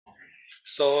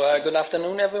Good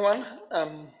afternoon, everyone.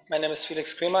 My name is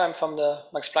Felix Cremer. I'm from the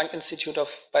Max Planck Institute of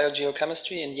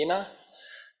Biogeochemistry in Jena.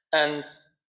 And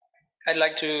I'd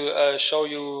like to show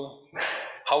you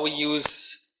how we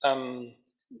use the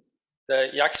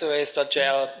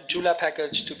yaxarrays.jl Julia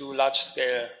package to do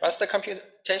large-scale raster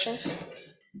computations.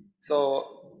 So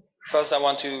first I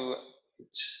want to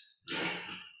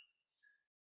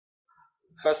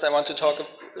talk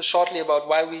shortly about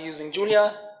why we're using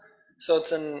Julia. So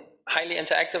it's a highly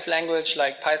interactive language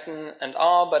like Python and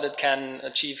R, but it can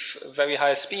achieve very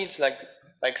high speeds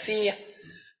like C.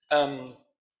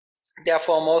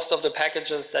 Therefore, most of the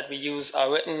packages that we use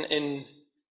are written in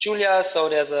Julia, so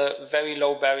there's a very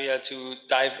low barrier to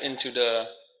dive into the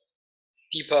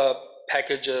deeper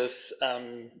packages,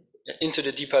 into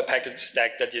the deeper package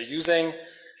stack that you're using.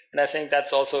 And I think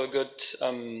that's also a good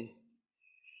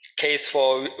case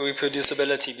for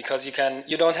reproducibility, because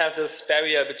you don't have this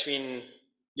barrier between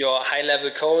your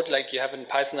high-level code like you have in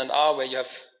Python and R, where you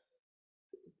have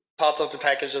parts of the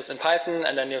packages in Python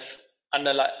and then you have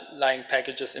underlying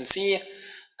packages in C.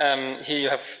 Here you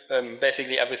have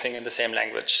basically everything in the same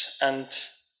language.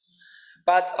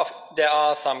 But there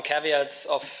are some caveats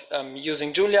of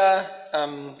using Julia.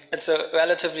 It's a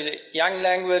relatively young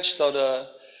language, so the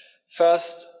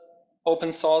first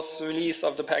open source release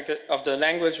of the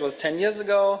language was 10 years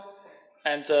ago,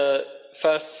 and the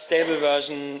first stable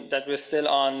version that we're still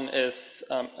on is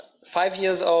 5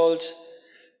 years old.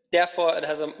 Therefore, it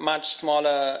has a much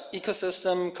smaller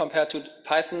ecosystem compared to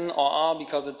Python or R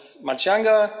because it's much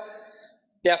younger.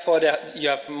 Therefore, you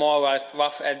have more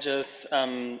rough edges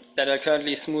that are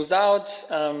currently smoothed out.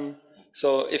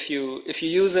 So if you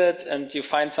use it and you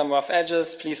find some rough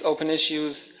edges, please open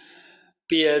issues,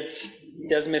 be it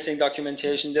there's missing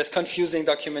documentation, there's confusing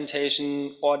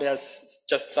documentation, or there's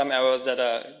just some errors that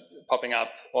are popping up,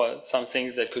 or some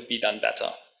things that could be done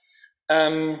better.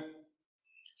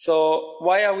 So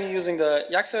why are we using the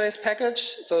yaxarrays package?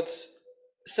 So it's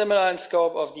similar in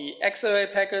scope of the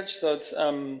xarray package. So it's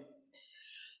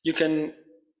you can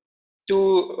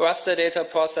do raster data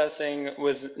processing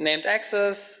with named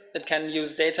access. It can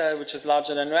use data which is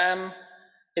larger than RAM.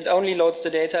 It only loads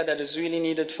the data that is really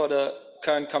needed for the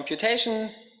current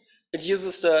computation. It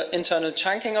uses the internal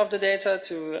chunking of the data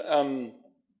to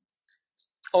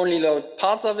only load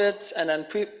parts of it and then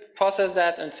pre-process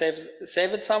that and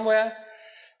save it somewhere.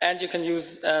 And you can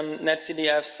use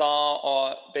netcdf, SAR,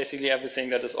 or basically everything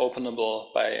that is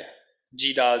openable by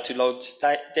GDAL to load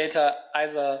data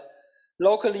either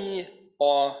locally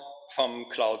or from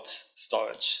cloud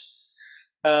storage.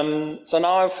 So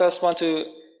now I first want to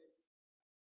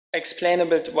explain a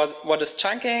bit what is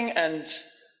chunking and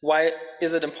why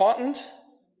is it important.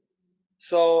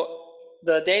 So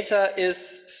the data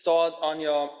is stored on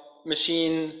your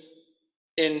machine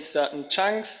in certain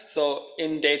chunks, so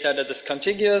in data that is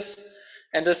contiguous,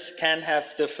 and this can have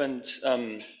different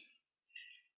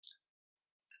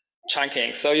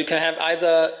chunking. So you can have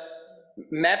either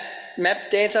map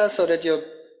data, so that you're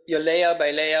layer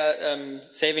by layer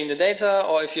saving the data,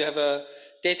 or if you have a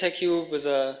data cube with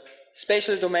a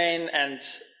spatial domain and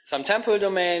some temporal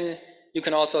domain, you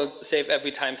can also save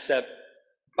every time step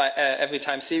by every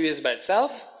time series by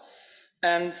itself.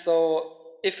 And so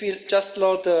if we just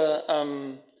load the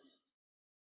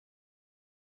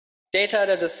data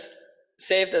that is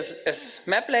saved as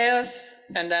map layers,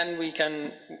 and then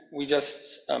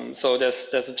so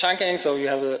there's a chunking, so you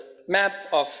have a map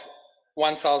of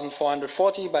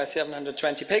 1440 by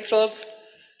 720 pixels,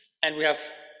 and we have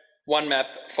one map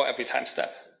for every time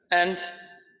step. And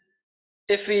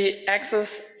if we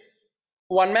access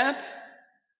one map,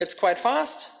 it's quite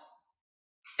fast.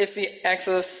 If we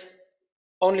access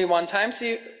only one time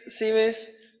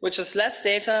series, which is less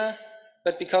data,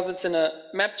 but because it's in a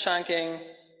map chunking,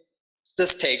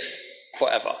 this takes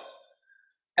forever.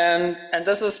 And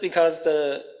this is because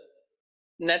the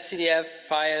netcdf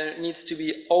file needs to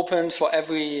be opened for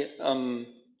every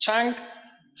chunk,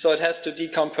 so it has to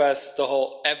decompress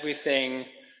everything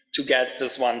to get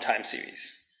this one time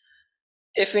series.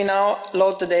 If we now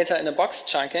load the data in a box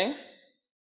chunking,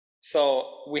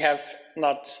 so we have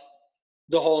not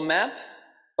the whole map,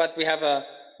 but we have a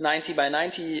 90 by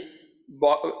 90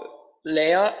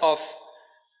 layer of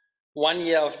 1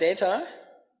 year of data,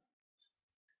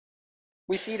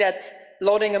 we see that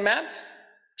loading a map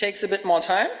takes a bit more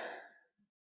time,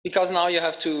 because now you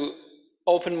have to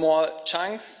open more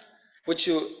chunks, which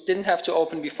you didn't have to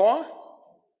open before,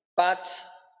 but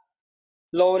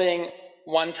loading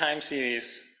one time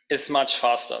series is much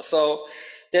faster. So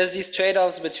there's these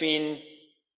trade-offs between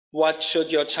what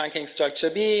should your chunking structure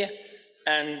be,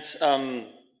 and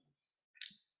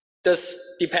this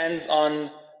depends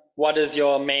on what is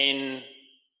your main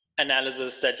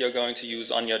analysis that you're going to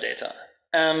use on your data.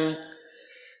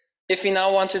 If we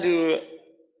now want to do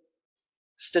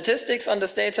statistics on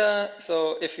this data,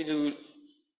 so if you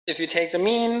take the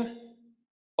mean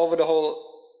over the whole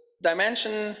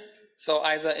dimension, so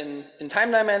either in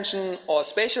time dimension or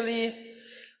spatially,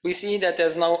 we see that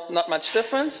there's not much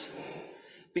difference,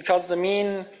 because the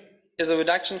mean is a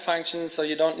reduction function, so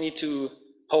you don't need to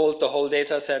hold the whole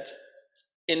data set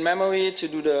in memory to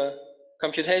do the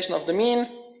computation of the mean.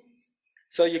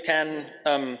 So you can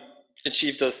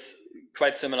achieve this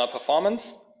quite similar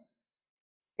performance.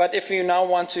 But if you now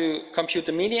want to compute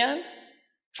the median,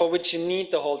 for which you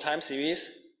need the whole time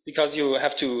series, because you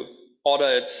have to order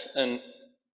it and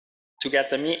to get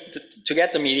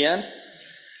the median,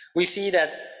 we see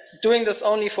that doing this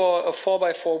only for a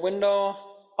 4x4 window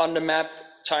on the map,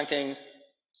 chunking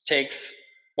takes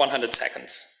 100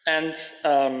 seconds. And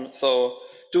so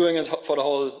doing it for the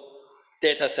whole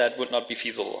data set would not be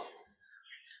feasible.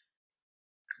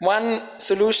 One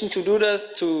solution to do this,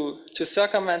 to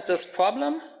circumvent this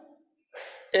problem,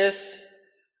 is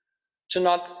to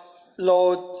not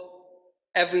load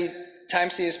every time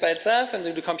series by itself and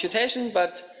do the computation,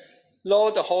 but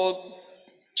load a whole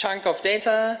chunk of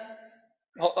data,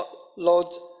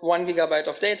 load 1 GB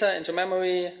of data into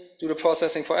memory, do the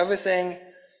processing for everything,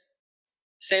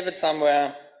 save it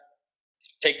somewhere,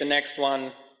 take the next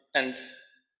one, and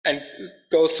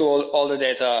go through all the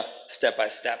data step by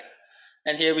step.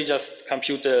 And here we just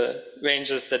compute the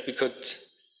ranges that we could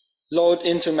load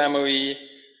into memory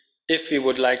if we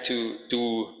would like to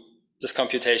do this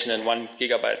computation in 1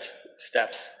 GB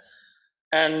steps.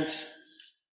 And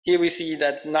here we see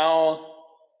that now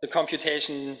the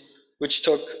computation, which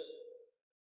took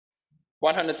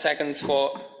 100 seconds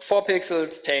for 4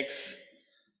 pixels, takes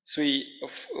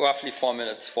roughly 4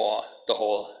 minutes for the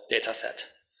whole data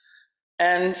set.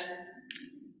 And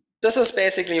this is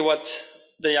basically what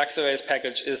the Yax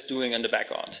package is doing in the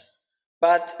background.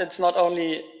 But it's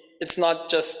not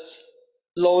just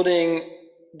loading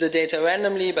the data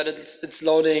randomly, but it's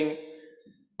loading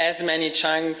as many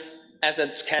chunks as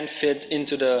it can fit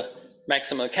into the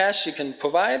maximal cache you can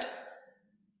provide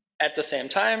at the same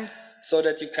time, so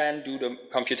that you can do the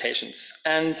computations.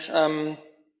 And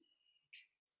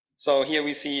so here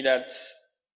we see that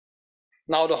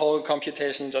now the whole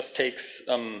computation just takes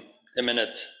a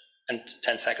minute and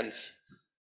 10 seconds.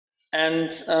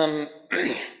 And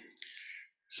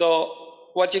so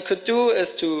what you could do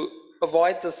is, to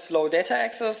avoid the slow data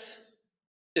access,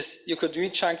 is you could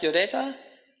rechunk your data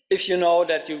if you know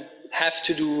that you have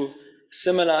to do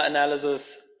similar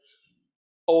analysis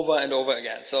over and over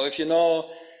again. So if you know,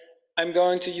 I'm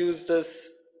going to use this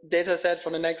data set for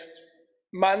the next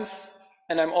month,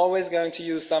 and I'm always going to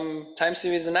use some time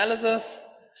series analysis,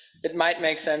 it might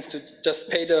make sense to just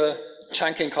pay the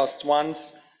chunking costs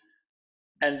once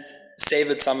and save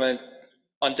it somewhere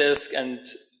on disk, and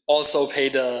also pay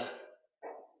the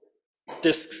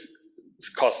disk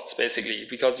costs, basically,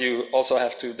 because you also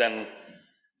have to then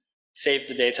save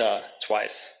the data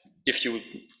twice if you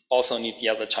also need the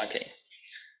other chunking.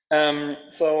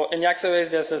 So in Yax arrays,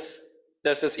 there's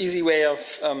this easy way of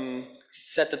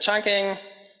set the chunking.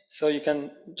 So you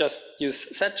can just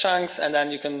use set chunks, and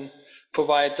then you can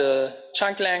provide the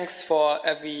chunk length for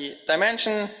every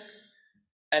dimension,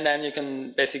 and then you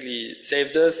can basically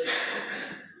save this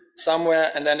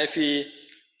somewhere. And then if we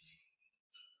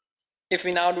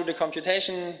now do the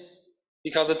computation,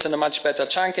 because it's in a much better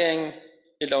chunking,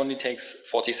 it only takes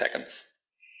 40 seconds.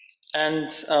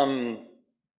 And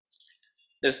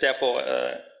is therefore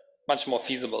much more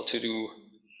feasible to do.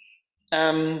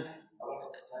 How long is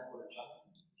the time for the chunk?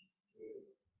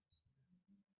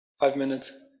 5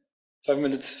 minutes. 5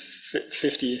 minutes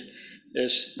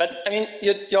 50-ish. But I mean,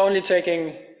 you're only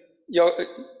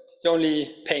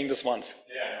paying this once.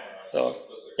 Yeah. So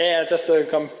yeah, just to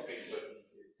come.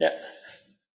 Yeah.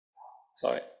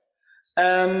 Sorry.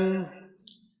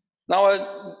 Now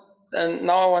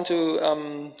I want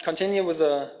to continue with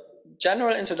a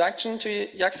general introduction to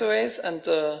Yax arrays and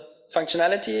the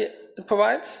functionality it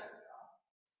provides.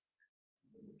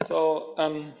 So,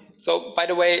 by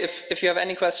the way, if you have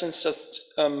any questions, just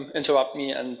interrupt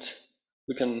me and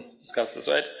we can discuss this,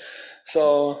 right?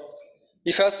 So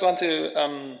we first want to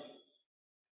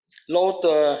load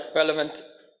the relevant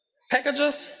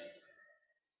packages.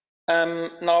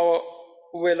 Now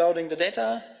we're loading the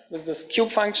data with this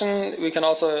cube function. We can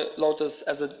also load this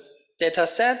as a data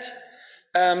set.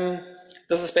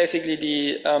 This is basically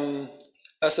the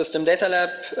System Data Lab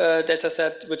data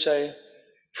set, which I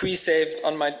pre-saved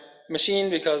on my machine,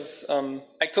 because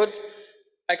I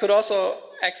I could also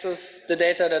access the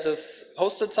data that is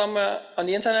hosted somewhere on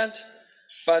the internet,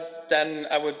 but then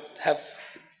I would have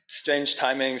strange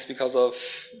timings because of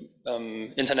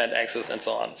internet access and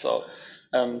so on. So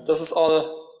this is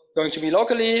all going to be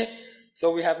locally.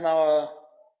 So we have now a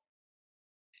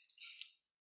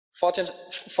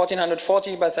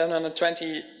 1440 by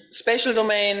 720 spatial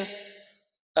domain.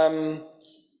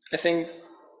 I think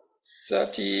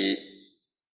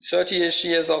 30-ish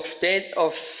years of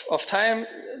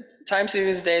time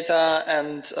series data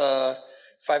and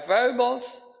 5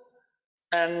 variables.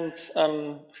 And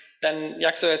then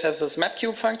Yaxo has this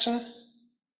mapcube function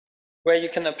where you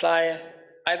can apply,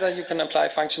 either you can apply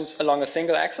functions along a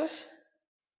single axis.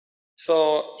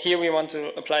 So here we want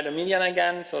to apply the median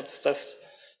again. So it's just,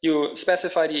 you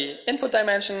specify the input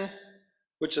dimension,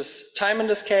 which is time in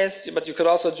this case, but you could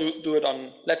also do it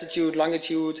on latitude,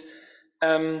 longitude.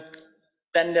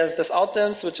 Then there's this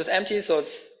outdims, which is empty, so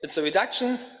it's a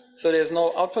reduction. So there's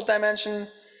no output dimension.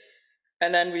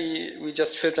 And then we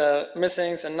just filter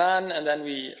missings and none, and then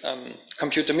we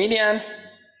compute the median.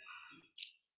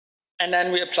 And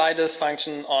then we apply this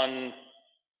function on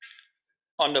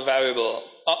the variable,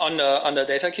 on the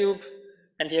data cube.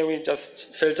 And here we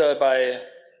just filter by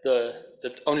to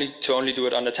only do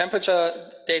it on the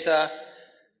temperature data.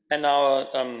 And now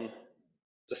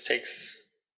this takes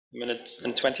a minute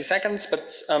and 20 seconds,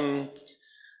 but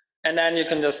and then you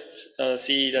can just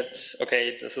see that,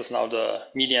 okay, this is now the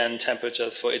median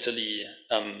temperatures for Italy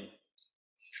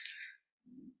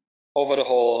over the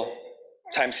whole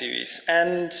time series.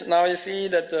 And now you see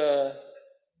that the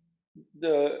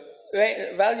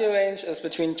value range is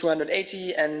between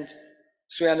 280 and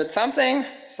 300 something.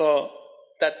 So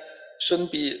that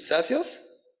shouldn't be Celsius,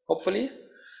 hopefully.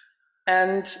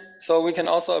 And so we can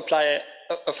also apply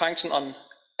a function on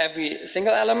every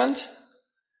single element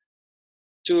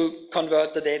to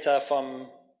convert the data from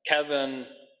Kelvin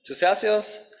to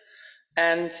Celsius.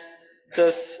 And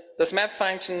this map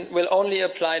function will only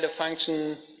apply the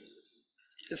function,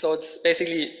 so it's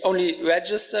basically only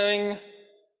registering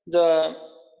the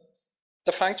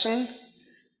function,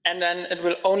 and then it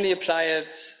will only apply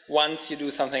it once you do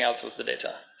something else with the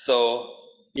data. So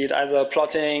be it either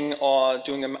plotting or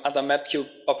doing another mapcube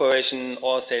operation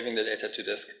or saving the data to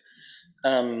disk.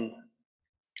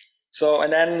 So,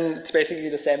 and then it's basically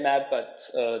the same map, but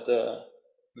the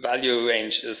value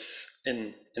range is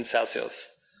in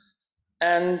Celsius.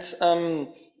 And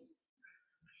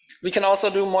we can also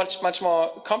do much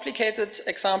more complicated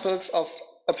examples of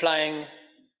applying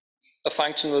a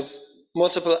function with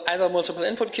either multiple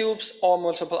input cubes or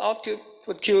multiple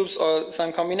output cubes or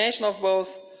some combination of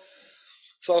both.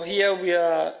 So here we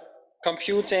are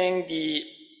computing the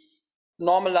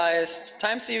normalized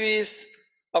time series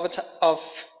of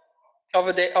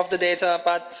the data,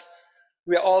 but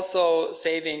we are also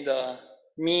saving the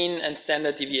mean and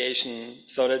standard deviation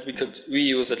so that we could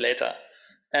reuse it later.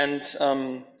 And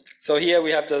so here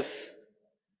we have this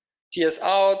TS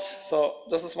out. So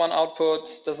this is one output,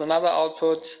 there's another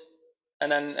output,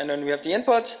 and then we have the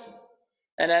input,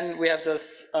 and then we have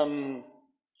this.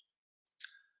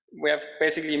 We have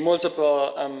basically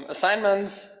multiple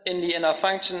assignments in the inner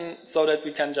function so that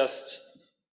we can just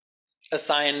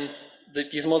assign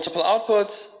these multiple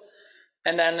outputs,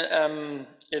 and then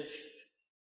it's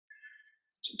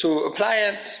to apply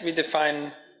it, we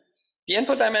define the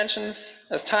input dimensions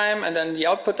as time and then the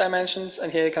output dimensions.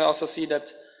 And here you can also see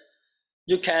that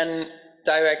you can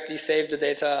directly save the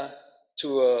data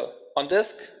to on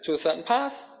disk to a certain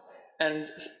path and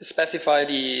specify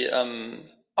the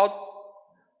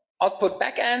output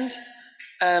backend.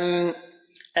 And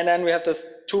then we have this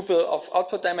tuple of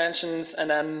output dimensions, and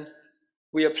then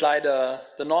we apply the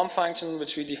norm function,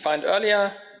 which we defined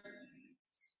earlier,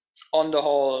 on the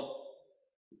whole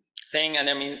thing. And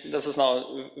I mean, this is now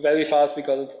very fast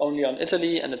because it's only on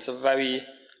Italy and it's a very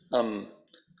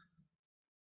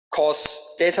coarse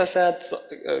data set,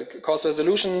 coarse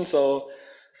resolution. So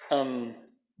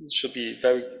it should be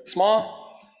very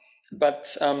small.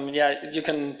 But yeah, you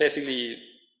can basically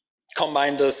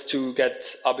combine this to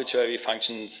get arbitrary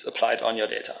functions applied on your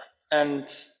data. And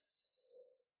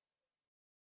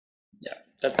yeah,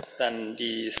 that's then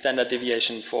the standard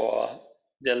deviation for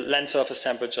the land surface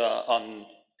temperature on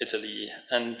Italy.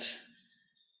 And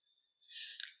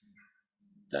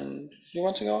then you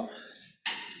want to go?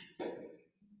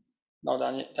 Now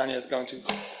Daniel is going to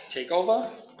take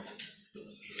over.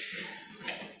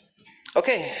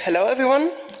 Okay, hello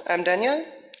everyone, I'm Daniel,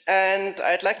 and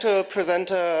I'd like to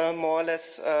present a more or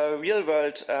less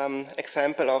real-world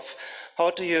example of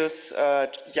how to use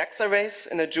Yax arrays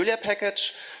in a Julia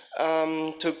package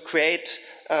to create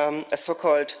a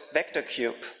so-called vector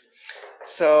cube.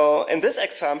 So in this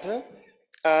example,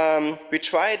 we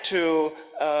try to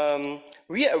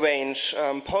rearrange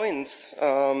points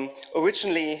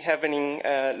originally having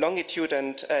longitude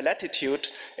and latitude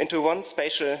into one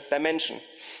spatial dimension,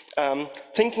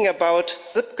 thinking about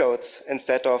zip codes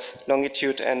instead of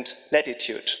longitude and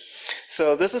latitude.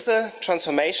 So this is a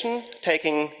transformation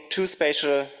taking two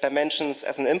spatial dimensions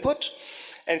as an input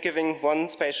and giving one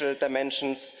spatial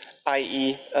dimensions,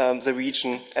 i.e. The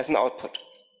region, as an output.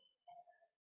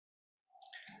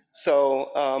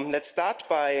 So let's start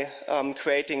by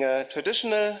creating a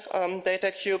traditional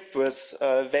data cube with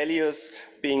values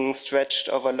being stretched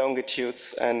over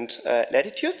longitudes and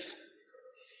latitudes.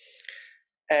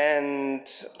 And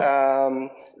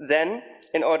then,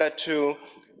 in order to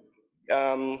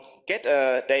get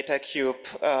a data cube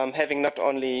having not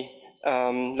only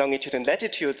longitude and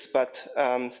latitudes, but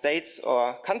states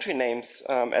or country names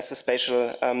as a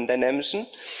spatial dimension,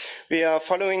 we are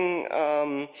following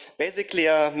basically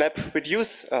a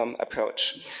map-reduce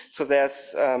approach. So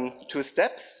there's two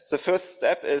steps. The first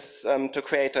step is to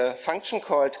create a function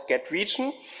called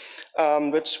getRegion,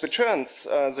 which returns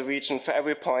the region for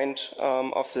every point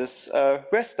of this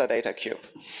raster data cube.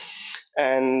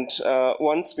 And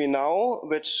once we know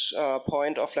which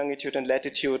point of longitude and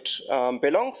latitude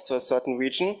belongs to a certain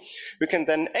region, we can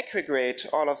then aggregate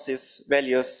all of these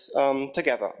values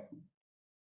together,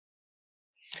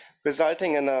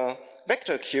 resulting in a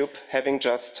vector cube having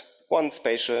just one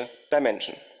spatial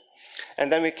dimension.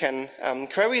 And then we can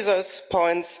query those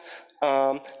points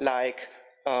like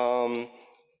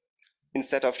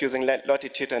instead of using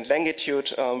latitude and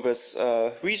longitude with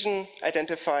region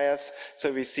identifiers.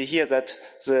 So we see here that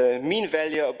the mean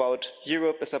value about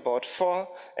Europe is about 4,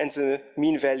 and the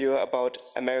mean value about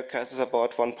America is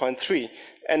about 1.3.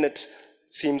 And it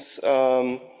seems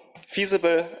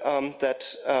feasible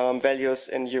that values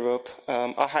in Europe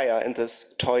are higher in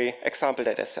this toy example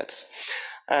data sets.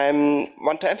 I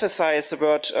want to emphasize the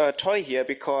word toy here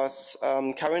because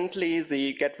currently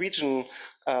the getRegion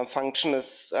function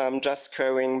is just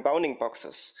querying bounding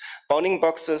boxes. Bounding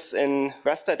boxes in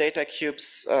raster data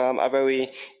cubes are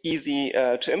very easy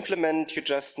to implement. You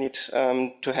just need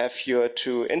to have your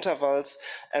two intervals.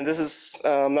 And this is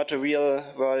not a real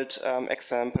world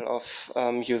example of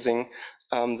using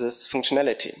this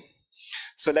functionality.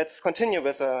 So let's continue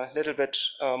with a little bit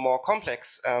more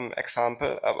complex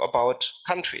example about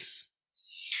countries.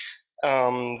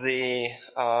 The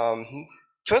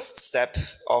first step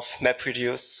of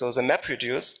MapReduce, so the map,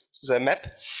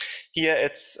 here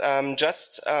it's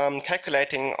just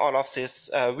calculating all of these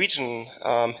region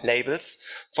labels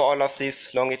for all of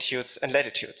these longitudes and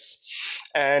latitudes.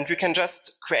 And we can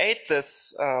just create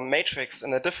this matrix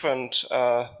in a different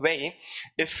way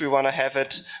if we want to have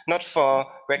it not for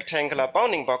rectangular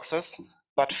bounding boxes,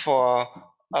 but for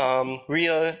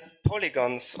real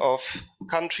polygons of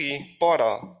country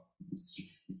border.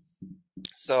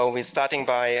 So we're starting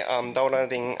by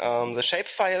downloading the shape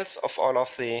files of all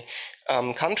of the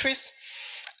countries.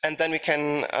 And then we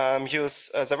can use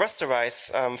the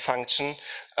rasterize function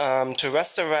to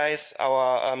rasterize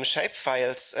our shape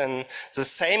files in the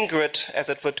same grid as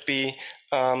it would be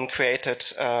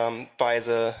created by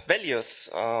the values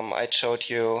I showed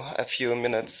you a few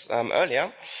minutes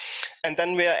earlier. And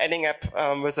then we are adding up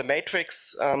with a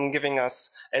matrix giving us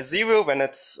a 0 when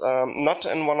it's not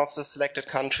in one of the selected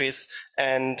countries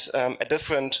and a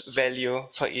different value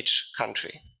for each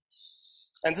country.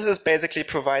 And this is basically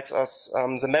provides us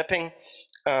the mapping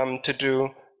to do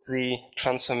the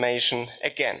transformation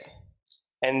again,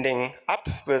 ending up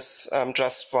with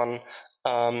just one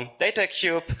data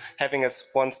cube, having as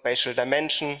one spatial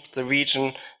dimension, the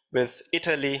region with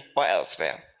Italy or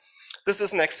elsewhere. This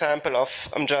is an example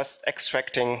of just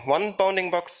extracting one bounding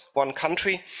box, one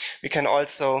country. We can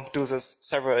also do this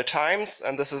several times,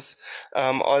 and this is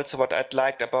also what I'd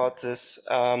liked about this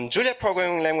Julia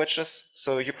programming languages.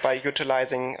 So by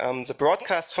utilizing the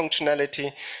broadcast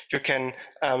functionality, you can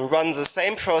run the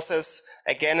same process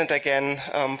again and again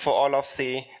for all of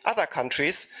the other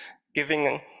countries,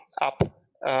 giving up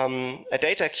a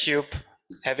data cube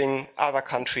having other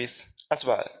countries as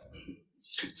well.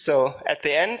 So at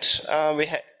the end, we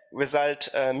result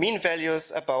mean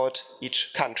values about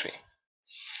each country.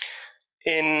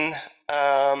 In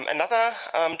another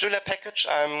Julia package,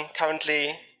 I'm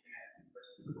currently...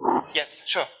 Yes,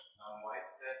 sure. Why is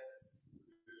that?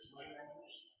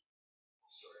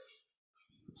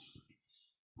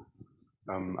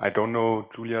 I don't know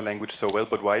Julia language so well,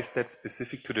 but why is that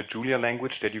specific to the Julia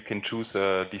language that you can choose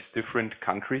these different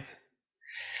countries?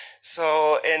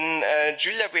 So in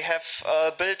Julia, we have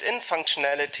built-in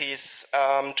functionalities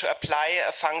to apply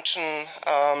a function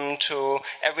to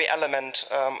every element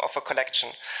of a collection.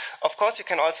 Of course, you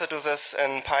can also do this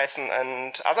in Python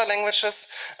and other languages,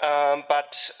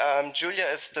 but Julia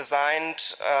is designed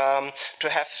to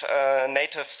have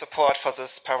native support for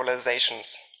these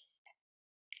parallelizations.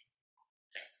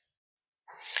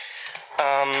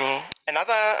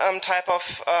 Another type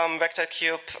of vector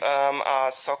cube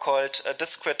are so-called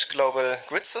discrete global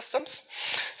grid systems.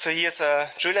 So here's a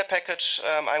Julia package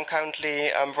I'm currently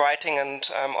writing, and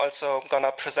I'm also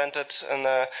gonna present it in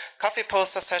the coffee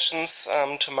poster sessions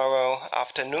tomorrow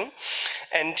afternoon.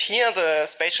 And here the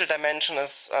spatial dimension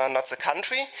is not the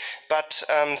country, but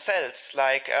cells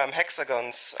like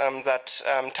hexagons that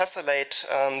tessellate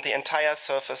the entire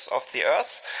surface of the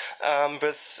Earth,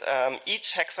 with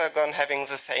each hexagon having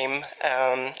the same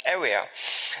area.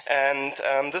 And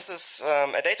this is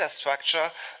a data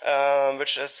structure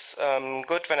which is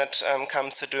good when it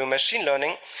comes to do machine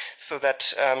learning, so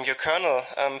that your kernel,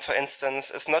 for instance,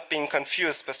 is not being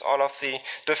confused with all of the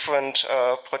different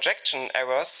projection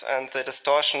errors and the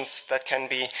distortions that can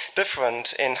be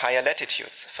different in higher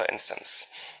latitudes, for instance.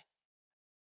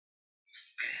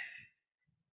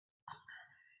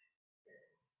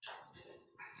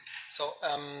 So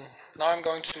now I'm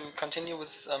going to continue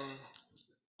with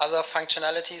other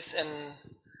functionalities in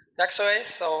Yax-arrays.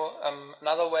 So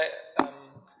another way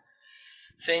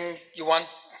thing you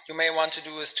may want to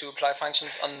do is to apply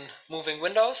functions on moving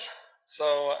windows.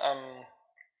 So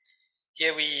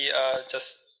here we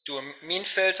just do a mean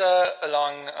filter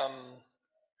along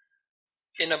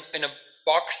in a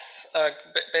box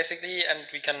basically, and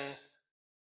we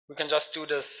can just do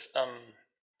this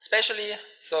spatially.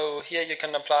 So here you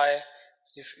can apply.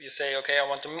 You say, okay, I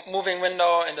want a moving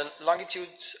window in the longitude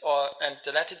and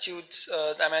the latitude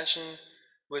dimension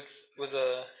with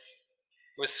 3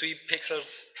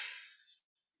 pixels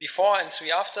before and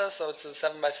 3 after. So it's a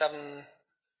 7x7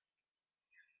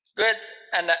 grid,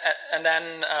 and then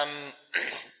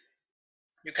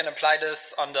you can apply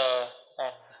this on the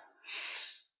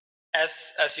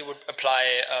as you would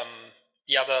apply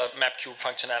the other map cube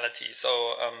functionality.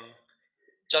 So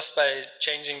just by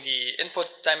changing the input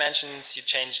dimensions, you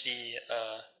change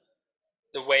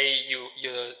the way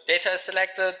your data is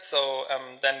selected. So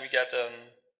then we get an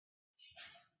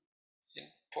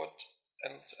input,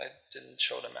 and I didn't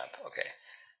show the map. Okay,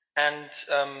 and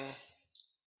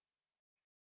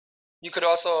you could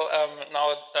also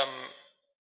now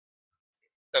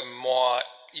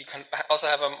you can also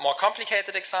have a more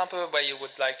complicated example where you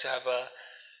would like to have a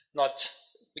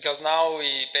because now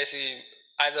we basically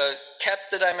either kept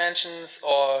the dimensions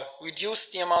or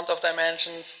reduced the amount of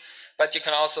dimensions, but you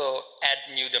can also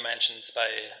add new dimensions by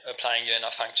applying your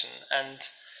inner function. And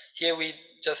here we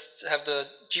just have the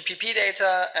GPP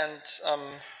data, and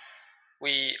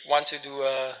we want to do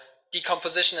a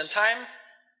decomposition in time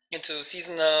into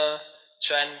seasonal,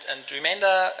 trend, and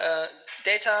remainder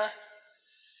data.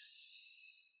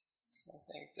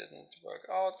 Something didn't work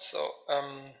out.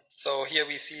 So here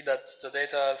we see that the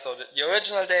data, so the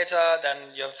original data,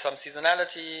 then you have some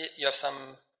seasonality, you have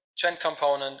some trend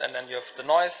component, and then you have the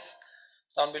noise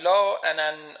down below. And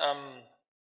then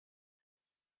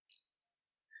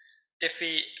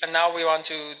now we want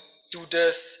to do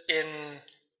this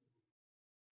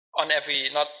on every,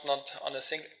 not on a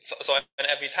single, so in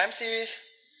every time series.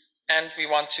 And we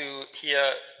want to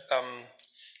here,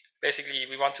 basically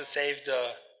we want to save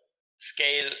the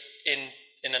scale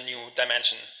in a new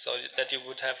dimension, so that you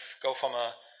would go from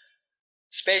a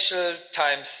spatial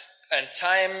times and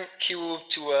time cube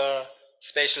to a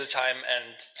spatial time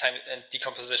and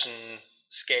decomposition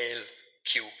scale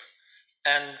cube.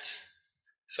 And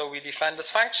so we define this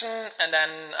function, and then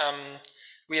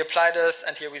we apply this,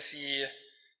 and here we see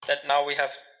that now we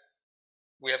have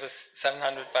a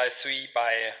 700 by 3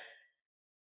 by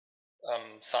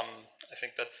some, I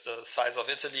think that's the size of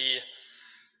Italy,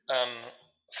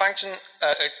 function,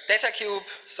 data cube.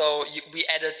 So we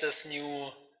added this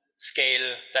new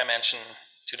scale dimension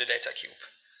to the data cube.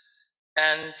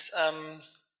 And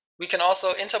we can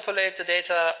also interpolate the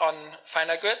data on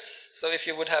finer grids. So if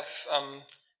you would have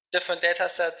different data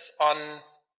sets on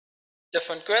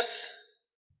different grids,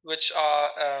 which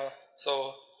are,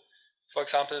 so for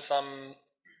example, some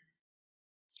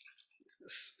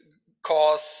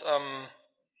coarse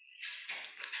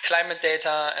climate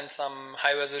data and some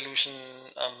high resolution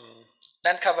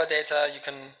land cover data, you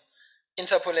can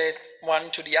interpolate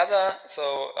one to the other.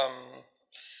 So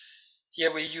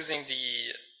here we're using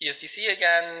the ESDC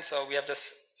again. So we have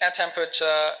this air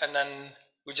temperature, and then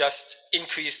we just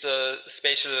increase the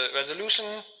spatial resolution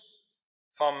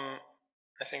from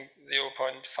I think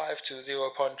 0.5 to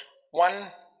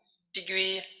 0.1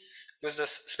 degree with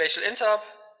this spatial interp.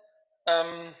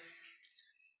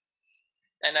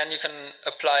 And then you can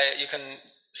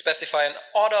specify an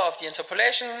order of the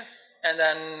interpolation, and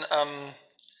then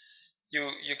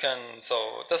you can,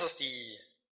 so this is the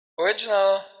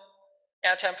original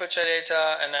air temperature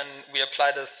data, and then we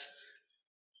apply this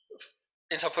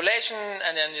interpolation,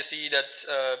 and then you see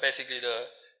that basically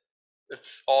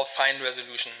it's all fine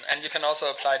resolution. And you can also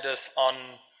apply this on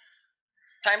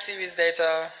time series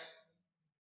data.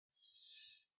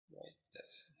 Wait,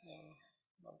 that's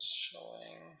not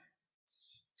showing.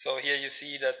 So here you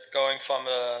see that going from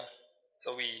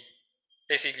so we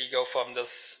basically go from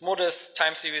this modus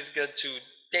time series grid to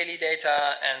daily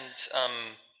data, and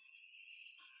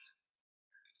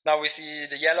now we see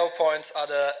the yellow points are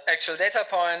the actual data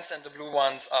points, and the blue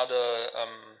ones are the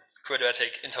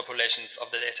quadratic interpolations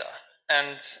of the data.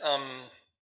 And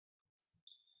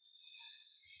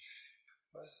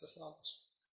why is this not?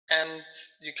 And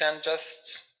you can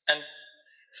just, and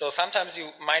so sometimes you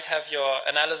might have your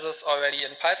analysis already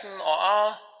in Python or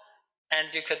R,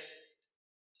 and you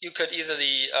could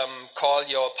easily call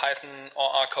your Python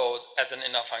or R code as an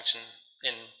inner function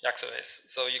in Yaxarrays.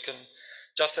 So you can,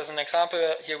 just as an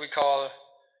example, here we call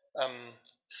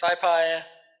SciPy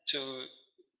to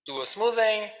do a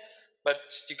smoothing, but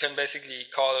you can basically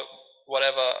call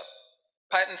whatever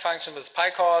Python function with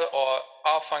PyCall or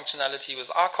R functionality with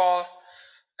RCall.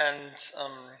 And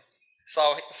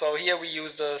so here we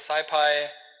use the SciPy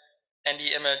and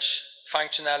the image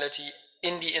functionality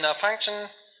in the inner function,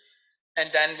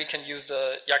 and then we can use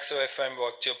the Yaxarray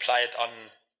framework to apply it on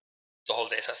the whole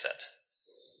data set.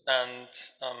 And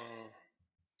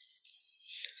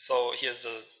so here's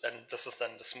this is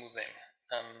then the smoothing.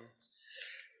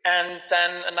 And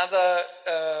then another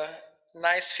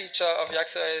nice feature of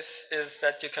Yaxarrays is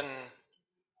that you can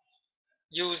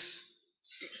use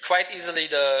quite easily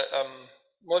the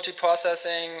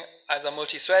multiprocessing, either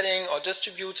multi-threading or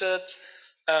distributed.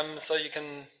 So you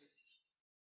can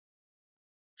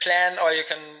plan, or you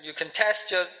can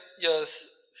test your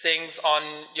things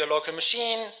on your local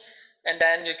machine, and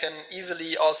then you can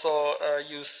easily also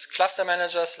use cluster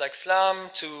managers like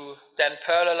Slurm to then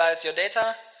parallelize your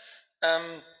data.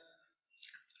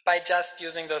 By just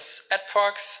using this add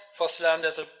procs. For Slurm,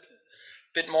 there's a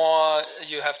bit more,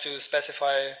 you have to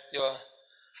specify your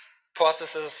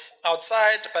processes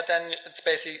outside, but then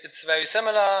it's very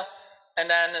similar, and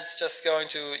then it's just going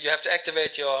to, you have to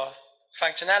activate your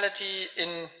functionality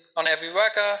on every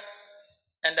worker,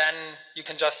 and then you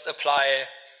can just apply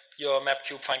your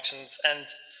mapcube functions, and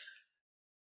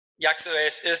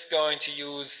Yaxarrays is going to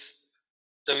use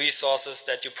the resources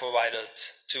that you provided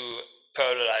to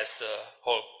parallelize the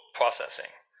whole processing.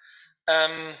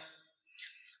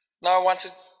 Now I want to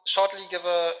shortly give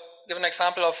an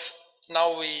example of,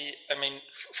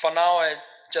 for now I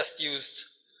just used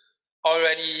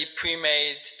already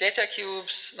pre-made data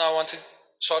cubes. Now I want to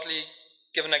shortly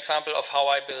give an example of how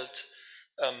I built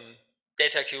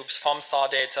data cubes from SAR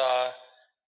data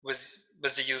with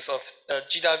the use of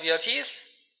GeoData VLTs.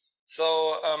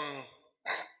 So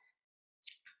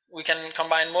we can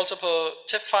combine multiple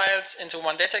TIFF files into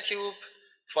one data cube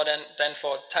for then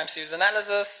for time series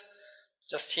analysis.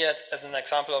 Just here as an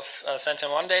example of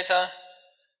Sentinel-1 data.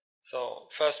 So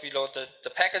first we load the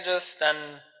packages, then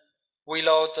we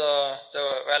load the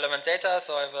relevant data.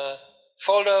 So I have a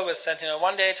folder with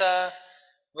Sentinel-1 data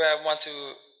where I want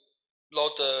to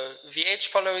load the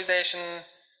VH polarization,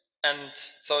 and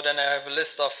so then I have a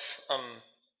list of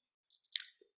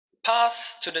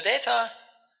paths to the data,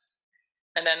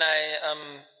 and then I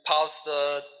parse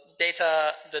the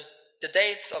data, the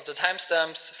dates of the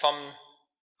timestamps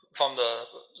from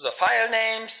the file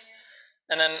names,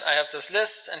 and then I have this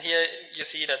list, and here you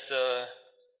see that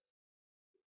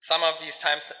some of these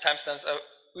timestamps are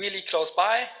really close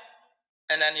by,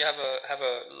 and then you have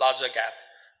a larger gap.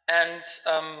 And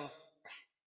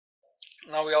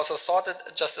now we also sort it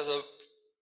just as a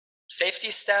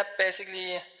safety step,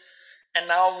 basically. And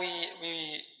now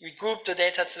we group the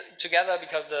data together,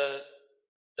 because the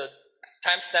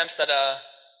timestamps that are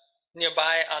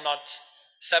nearby are not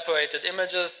separated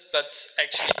images, but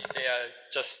actually they are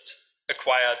just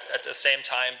acquired at the same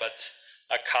time, but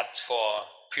are cut for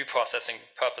pre-processing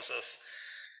purposes.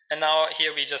 And now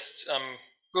here we just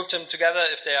group them together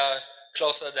if they are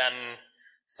closer than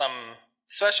some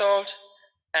threshold.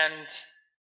 And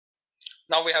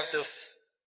now we have this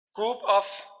group of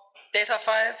data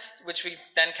files, which we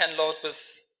then can load with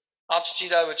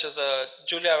ArchGeoData, which is a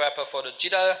Julia wrapper for the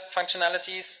GeoData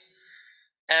functionalities.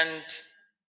 And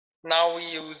now we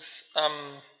use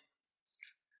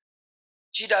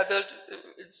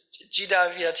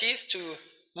GDAL VRTs to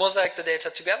mosaic the data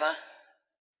together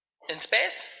in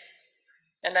space,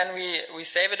 and then we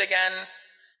save it again,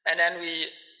 and then we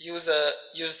use the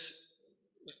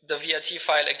VRT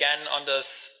file again on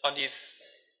these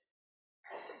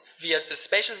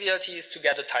spatial VRTs to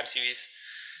get a time series,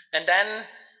 and then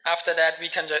after that we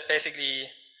can basically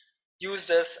use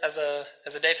this as a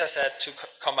data set to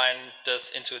combine this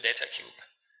into a data cube,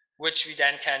 which we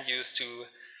then can use to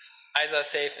either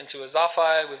save into a ZAR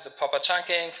file with the proper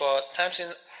chunking for time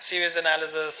series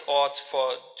analysis or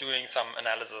for doing some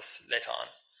analysis later on.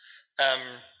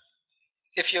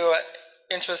 If you're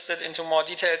interested into more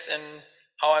details in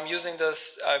how I'm using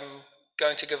this, I'm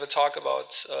going to give a talk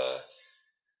about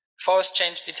forest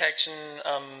change detection,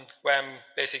 where I'm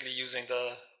basically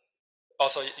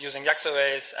also using Yax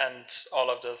arrays and all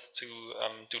of this to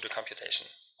do the computation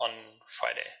on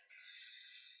Friday.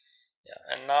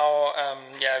 Yeah, and now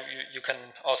yeah, you can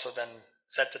also then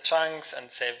set the chunks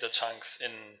and save the chunks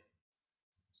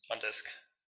on disk.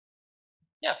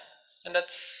 Yeah, and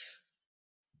that's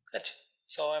it.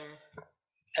 So I'm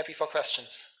happy for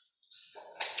questions.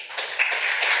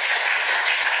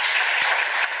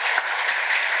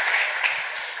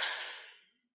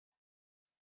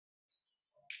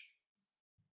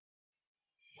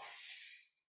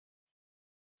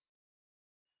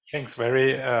 Thanks.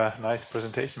 Very nice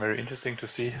presentation. Very interesting to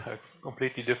see a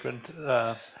completely different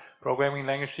programming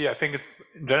language here. I think it's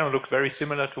in general looks very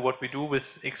similar to what we do with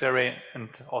Xarray and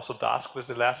also Dask with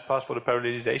the last pass for the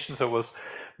parallelization. So I was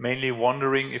mainly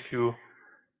wondering if you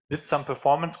did some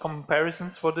performance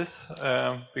comparisons for this,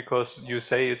 because you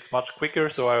say it's much quicker.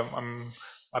 So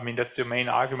I mean, that's the main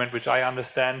argument which I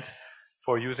understand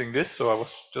for using this. So I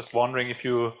was just wondering if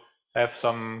you have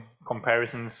some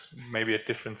comparisons, maybe at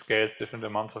different scales, different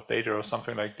amounts of data or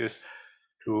something like this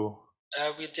to...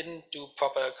 We didn't do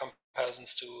proper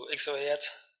comparisons to Xarray yet.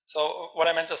 So what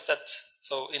I meant is that,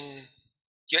 so in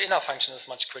your inner function is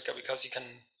much quicker because you can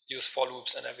use for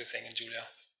loops and everything in Julia.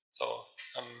 So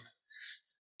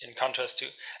in contrast to,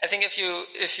 I think if you're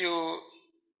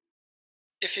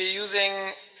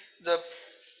using the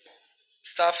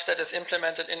stuff that is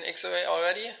implemented in Xarray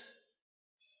already,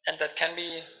 and that can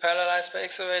be parallelized by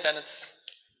Xarray, then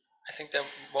I think there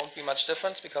won't be much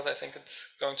difference, because I think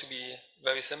it's going to be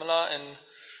very similar in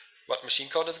what machine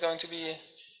code is going to be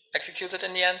executed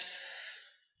in the end.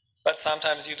 But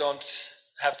sometimes you don't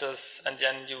have this, and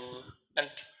then and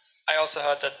I also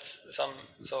heard that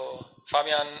so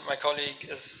Fabian, my colleague,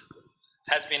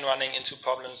 has been running into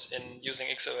problems in using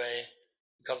Xarray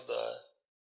because the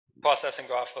processing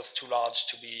graph was too large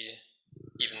to be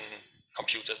even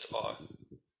computed or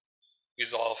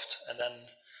resolved, and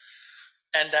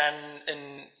then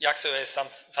in Yax arrays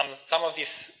some of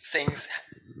these things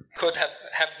could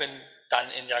have been done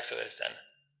in Yax arrays then,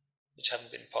 which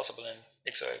haven't been possible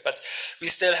in Xarray. But we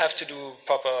still have to do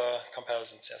proper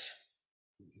comparisons, yes.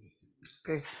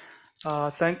 Okay,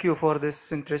 thank you for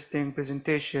this interesting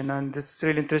presentation, and it's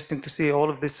really interesting to see all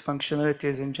of these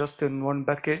functionalities in one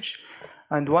package.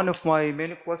 And one of my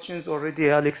main questions already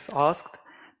Alex asked,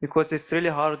 because it's really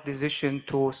hard decision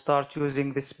to start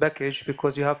using this package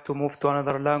because you have to move to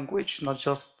another language, not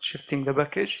just shifting the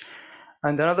package.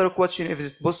 And another question, if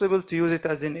it's possible to use it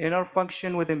as an inner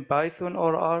function within Python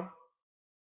or R,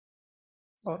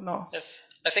 or no? Yes,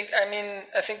 I think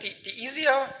the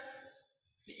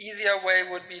easier way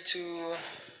would be to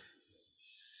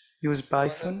use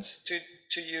Python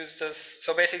to use this.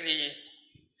 So basically,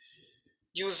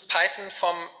 use Python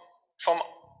from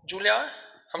Julia,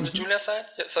 from the Julia side.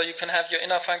 So you can have your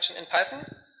inner function in Python,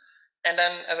 and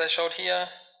then, as I showed here,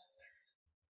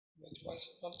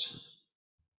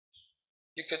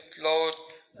 you could load.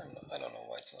 I don't know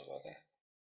why it's not working.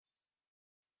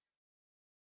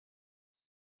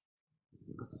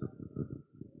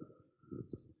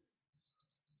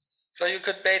 So you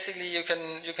could basically you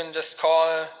can just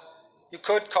call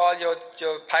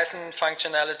your Python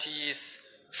functionalities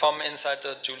from inside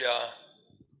the Julia.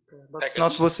 But it's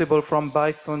not possible from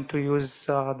Python to use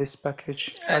this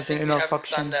package as an inner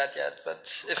function. We haven't done that yet,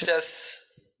 but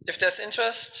if there's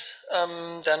interest,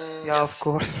 then yeah, yes. Of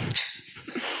course.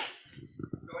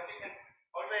 So what you can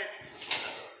always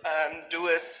do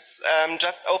is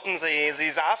just open the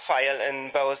ZAR file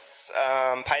in both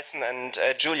Python and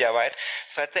Julia, right?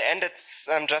 So at the end, it's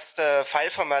just a file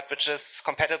format which is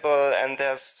compatible, and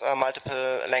there's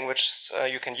multiple languages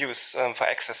you can use for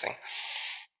accessing.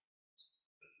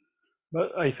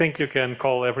 But I think you can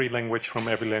call every language from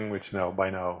every language by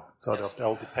now. So yes.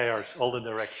 All the pairs, all the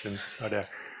directions are there.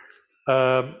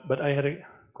 But I had a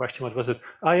question. What was it?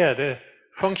 Oh yeah,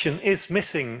 function is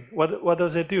missing, what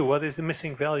does it do? What is the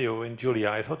missing value in Julia?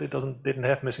 I thought it didn't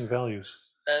have missing values.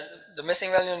 The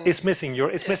missing value It's missing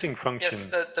missing function.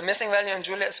 Yes, the missing value in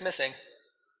Julia is missing.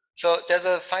 So there's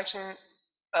a function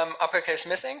uppercase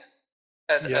missing,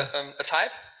 a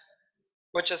type,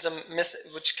 which is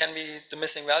which can be the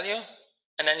missing value,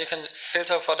 and then you can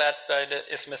filter for that by the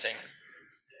is missing.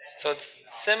 So it's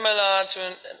similar to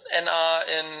NR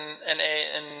in NA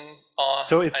in R.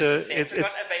 So it's not available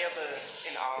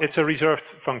in R. it's a reserved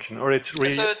function, or it's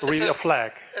really a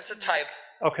flag. It's a type.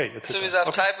 Okay, it's a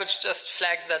reserved type which just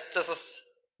flags that this is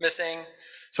missing.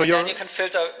 So and then you can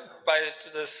filter by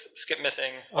this skip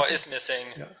missing or is missing.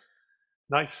 Yeah.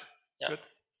 Nice. Yeah. Good.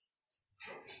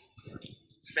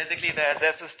 So basically, there's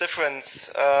this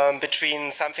difference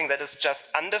between something that is just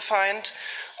undefined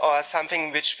or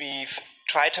something which we've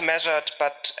tried to measure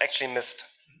but actually missed.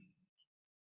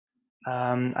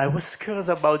 I was curious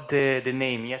about the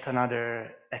name, yet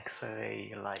another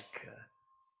X-ray like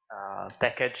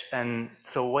package. And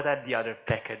so what are the other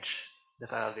packages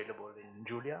that are available in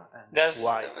Julia, and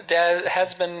why?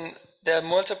 There are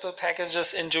multiple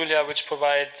packages in Julia which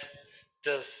provide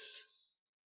this,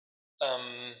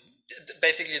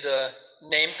 basically the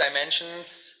named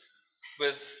dimensions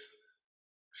with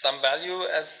some value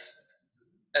as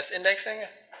indexing.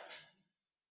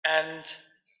 And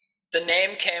the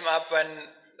name came up when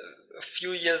a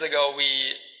few years ago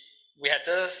we had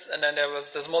this, and then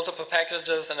there's multiple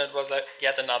packages, and it was like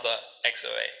yet another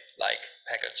X-array like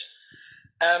package.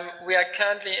 We are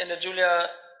currently in the Julia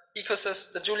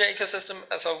ecosystem.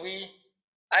 So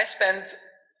I spent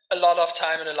a lot of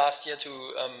time in the last year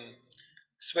to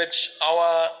switch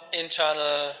our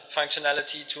internal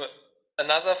functionality to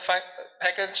another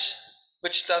package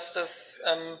which does this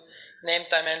named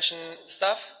dimension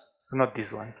stuff. So not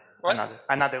this one. What?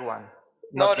 Another one.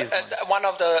 No, one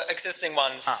of the existing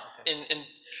ones. Okay.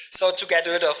 So to get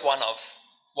rid of one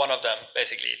of them,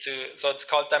 basically. So it's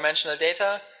called dimensional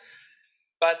data.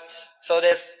 But so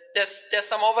there's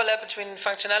some overlap between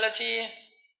functionality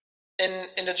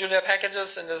in the Julia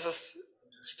packages, and this is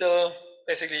still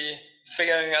basically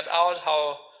figuring it out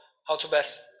how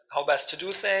best to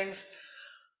do things.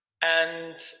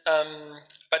 And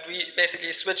but we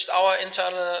basically switched our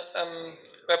internal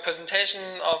representation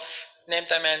of named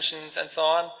dimensions and so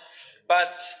on.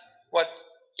 But what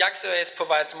Yax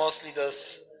provides mostly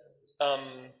this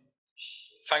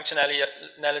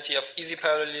functionality of easy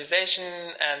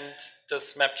parallelization and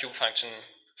this mapcube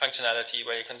functionality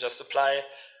where you can just apply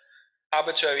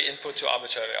arbitrary input to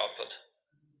arbitrary output.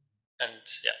 And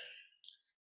yeah.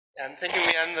 I'm thinking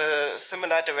we are in the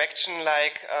similar direction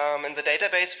like in the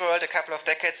database world a couple of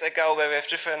decades ago, where we have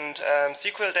different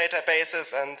SQL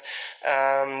databases, and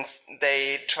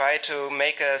they try to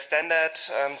make a standard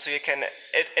so you can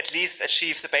at least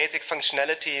achieve the basic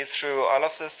functionality through all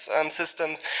of this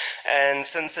system. And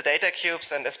since the data cubes,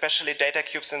 and especially data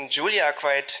cubes in Julia, are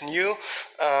quite new,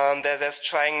 they're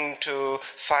trying to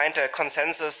find a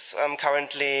consensus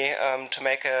currently to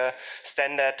make a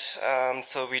standard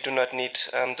so we do not need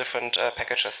different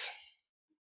packages.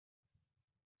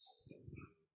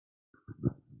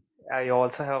 I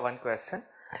also have one question.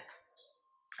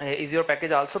 Is your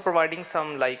package also providing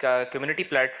some like a community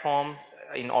platform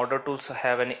in order to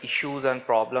have any issues and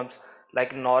problems?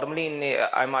 Like normally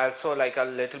I'm also like a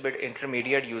little bit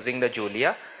intermediate using the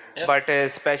Julia. Yes. But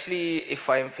especially if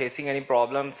I'm facing any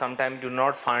problem, sometimes do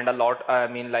not find a lot,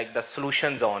 like the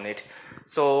solutions on it.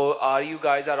 So are you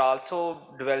guys also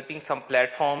developing some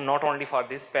platform not only for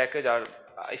this package, or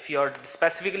if you're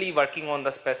specifically working on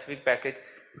the specific package?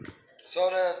 So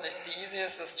the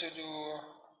easiest is to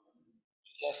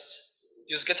just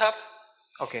use GitHub.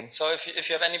 Okay. So if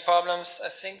you have any problems, I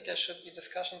think there should be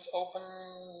discussions open.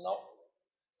 No,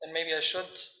 and maybe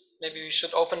we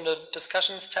should open the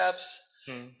discussions tabs.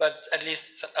 But at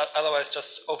least otherwise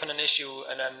just open an issue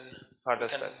and then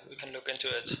we can look into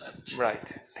it.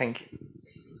 Right. Thank you.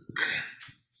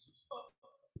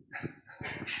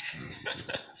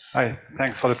 Hi,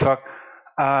 thanks for the talk.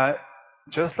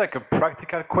 Just like a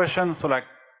practical question. So like,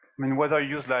 whether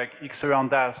you use like Xarray on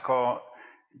Dask or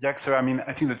Yaxarray,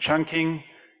 I think the chunking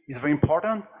is very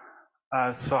important.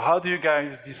 So how do you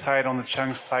guys decide on the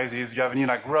chunk sizes? Do you have any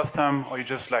like rule of thumb, or you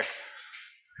just like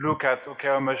look at, okay,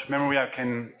 how much memory I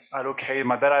can allocate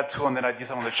my data to, and then I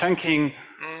decide on the chunking,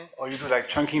 or you do like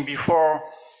chunking before,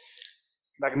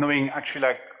 like knowing actually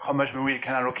like how much memory you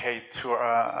can allocate to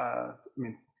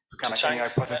kind of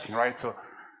like processing, right? So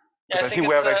yeah, I think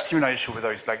we have a similar issue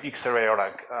whether it's like Xarray or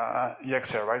like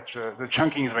EXarray, right? The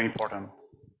chunking is very important.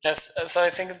 Yes, so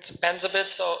I think it depends a bit.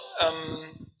 So,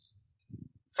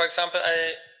 for example,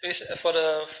 for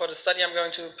the study I'm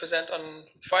going to present on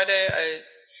Friday, I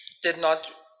did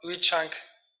not rechunk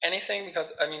anything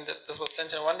because I mean this was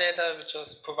Sentinel-1 data which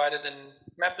was provided in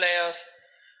map layers,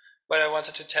 but I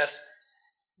wanted to test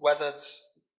whether it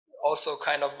also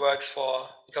kind of works for,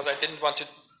 because I didn't want to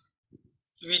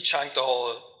rechunk the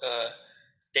whole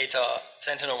data,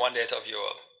 Sentinel-1 data of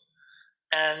Europe.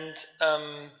 And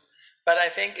but I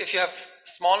think if you have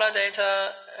smaller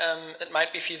data, it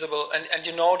might be feasible, and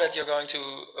you know that you're going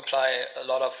to apply a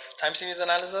lot of time series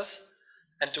analysis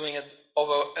and doing it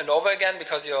over and over again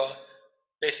because you're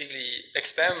basically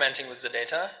experimenting with the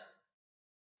data,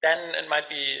 then it might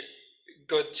be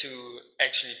good to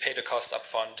actually pay the cost up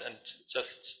front and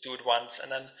just do it once.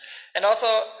 And also,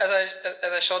 as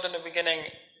I showed in the beginning,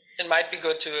 it might be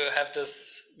good to have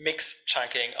this mixed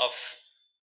chunking of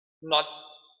not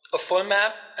a full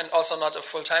map and also not a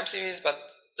full time series, but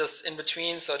this in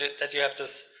between, so that you have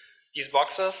these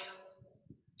boxes,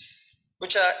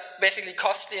 which are basically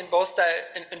costly in both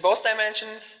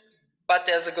dimensions, but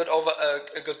there's a good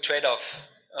trade-off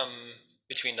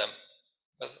between them,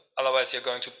 because otherwise you're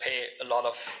going to pay a lot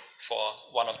for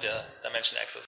one of the dimension axes.